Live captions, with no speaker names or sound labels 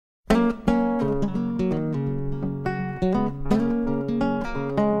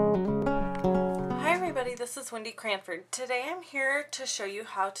this is Wendy Cranford. Today I'm here to show you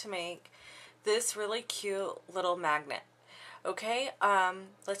how to make this really cute little magnet. Okay,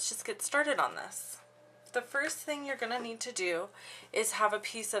 let's just get started on this. The first thing you're going to need to do is have a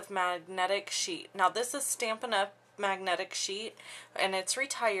piece of magnetic sheet. Now this is Stampin' Up! Magnetic sheet and it's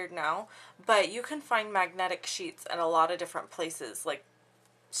retired now, but you can find magnetic sheets at a lot of different places like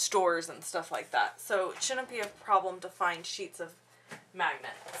stores and stuff like that. So it shouldn't be a problem to find sheets of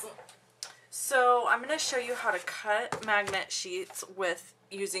magnets. So I'm going to show you how to cut magnet sheets with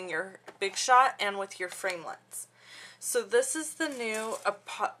using your Big Shot and with your Framelits. So this is the new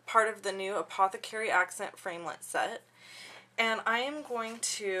part of the new Apothecary Accent Framelit set, and I am going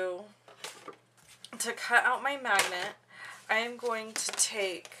to cut out my magnet. I am going to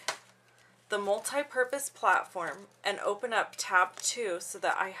take the multi-purpose platform and open up tab 2 so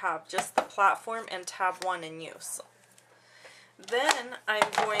that I have just the platform and tab 1 in use. Then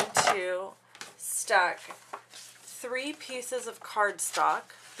I'm going to stack 3 pieces of cardstock,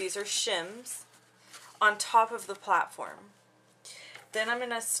 these are shims, on top of the platform. Then I'm going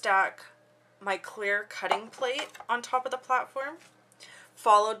to stack my clear cutting plate on top of the platform,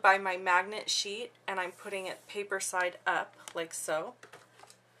 followed by my magnet sheet, and I'm putting it paper side up like so.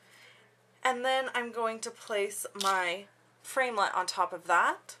 And then I'm going to place my framelit on top of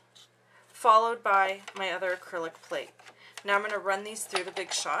that, followed by my other acrylic plate. Now I'm going to run these through the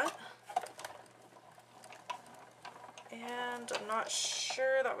Big Shot. And I'm not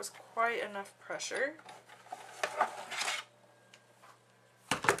sure that was quite enough pressure.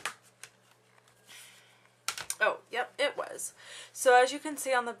 Oh, yep, it was. So as you can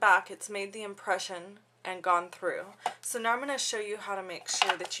see on the back, it's made the impression and gone through. So now I'm going to show you how to make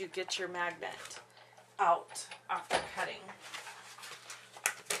sure that you get your magnet out after cutting.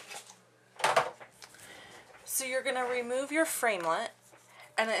 So you're going to remove your framelit,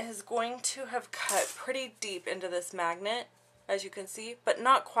 and it is going to have cut pretty deep into this magnet, as you can see, but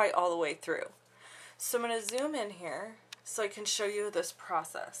not quite all the way through. So I'm going to zoom in here so I can show you this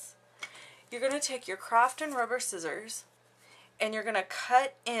process. You're going to take your craft and rubber scissors and you're going to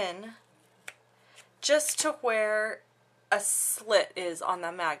cut in just to where a slit is on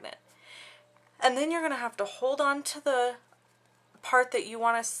the magnet. And then you're going to have to hold on to the part that you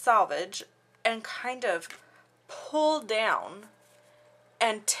want to salvage and kind of pull down,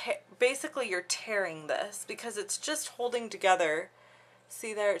 and basically you're tearing this because it's just holding together.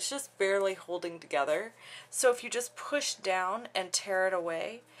 See there, it's just barely holding together. So if you just push down and tear it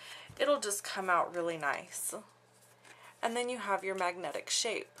away, it'll just come out really nice. And then you have your magnetic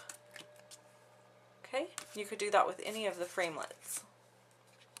shape. Okay, you could do that with any of the framelits.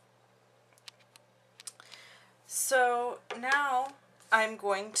 So now I'm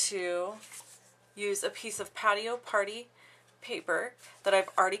going to use a piece of Patio Party paper that I've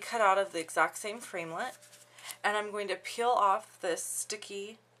already cut out of the exact same framelit, and I'm going to peel off this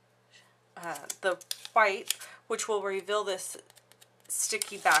sticky, the white, which will reveal this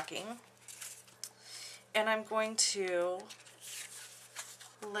sticky backing, and I'm going to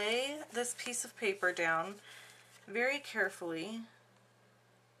lay this piece of paper down very carefully,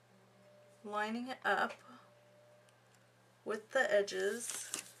 lining it up with the edges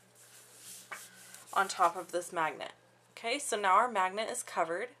on top of this magnet. Okay, so now our magnet is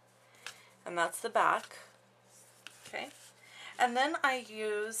covered, and that's the back. Okay, and then I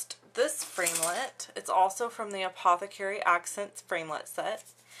used this framelit. It's also from the Apothecary Accents Framelit set,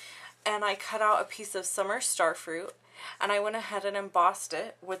 and I cut out a piece of Summer Starfruit, and I went ahead and embossed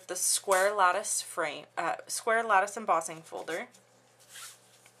it with the square lattice embossing folder.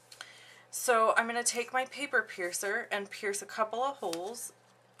 So I'm going to take my paper piercer and pierce a couple of holes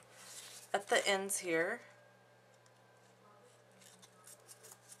at the ends here.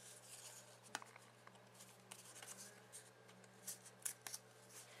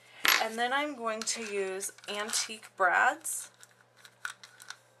 And then I'm going to use antique brads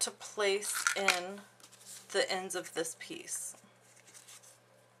to place in the ends of this piece.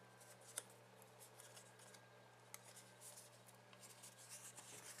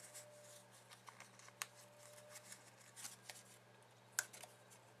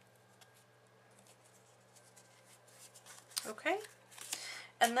 Okay,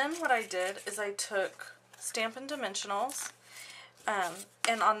 and then what I did is I took Stampin' Dimensionals,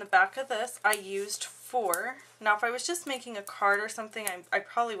 and on the back of this I used 4. Now if I was just making a card or something, I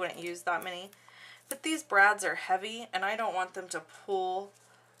probably wouldn't use that many, but these brads are heavy and I don't want them to pull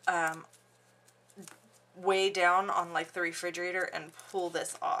way down on like the refrigerator and pull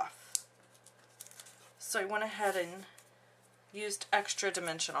this off. So I went ahead and used extra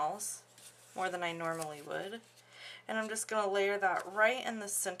dimensionals, more than I normally would. And I'm just going to layer that right in the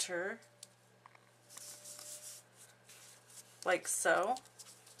center like so.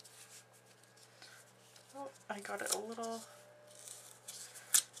 Oh, I got it a little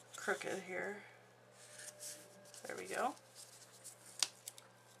crooked here. There we go.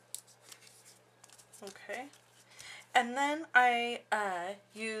 Okay. And then I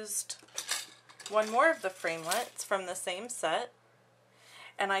used one more of the Framelits from the same set,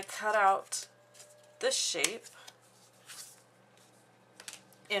 and I cut out this shape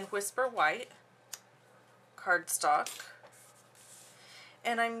in Whisper White cardstock,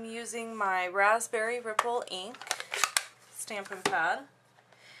 and I'm using my Raspberry Ripple ink stamping pad,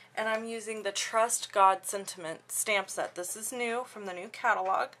 and I'm using the Trust God Sentiment stamp set. This is new from the new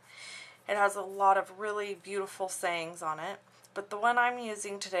catalog. It has a lot of really beautiful sayings on it, but the one I'm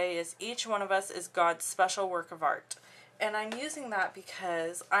using today is each one of us is God's special work of art. And I'm using that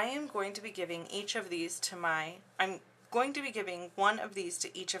because I am going to be giving each of these to I'm going to be giving one of these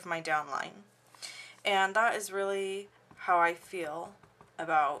to each of my downline. And that is really how I feel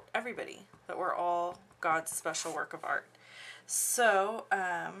about everybody, that we're all God's special work of art. So,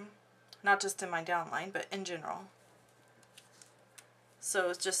 not just in my downline, but in general.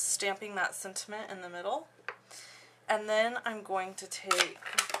 So it's just stamping that sentiment in the middle. And then I'm going to take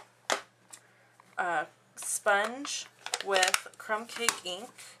a sponge with crumb cake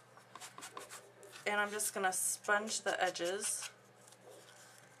ink, and I'm just going to sponge the edges.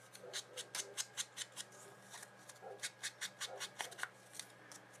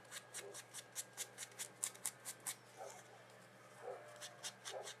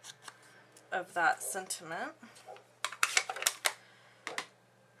 Of that sentiment.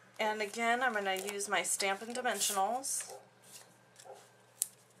 And again, I'm going to use my Stampin' Dimensionals.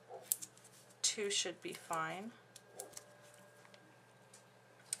 2 should be fine.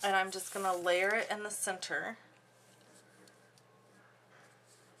 And I'm just going to layer it in the center,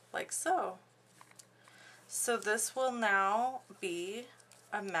 like so. So this will now be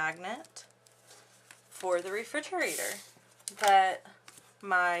a magnet for the refrigerator that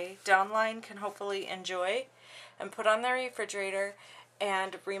my downline can hopefully enjoy and put on their refrigerator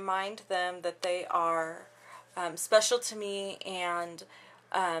and remind them that they are special to me and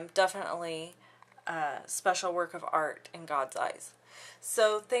definitely a special work of art in God's eyes.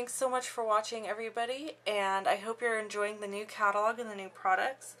 So thanks so much for watching, everybody, and I hope you're enjoying the new catalog and the new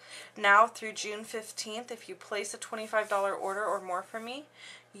products. Now through June 15th, if you place a $25 order or more from me,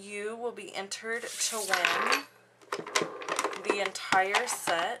 you will be entered to win the entire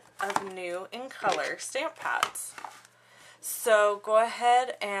set of new in color stamp pads. So go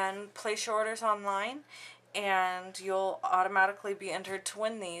ahead and place your orders online, and you'll automatically be entered to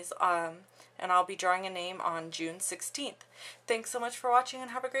win these. And I'll be drawing a name on June 16th. Thanks so much for watching, and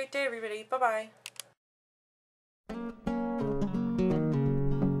have a great day, everybody. Bye-bye.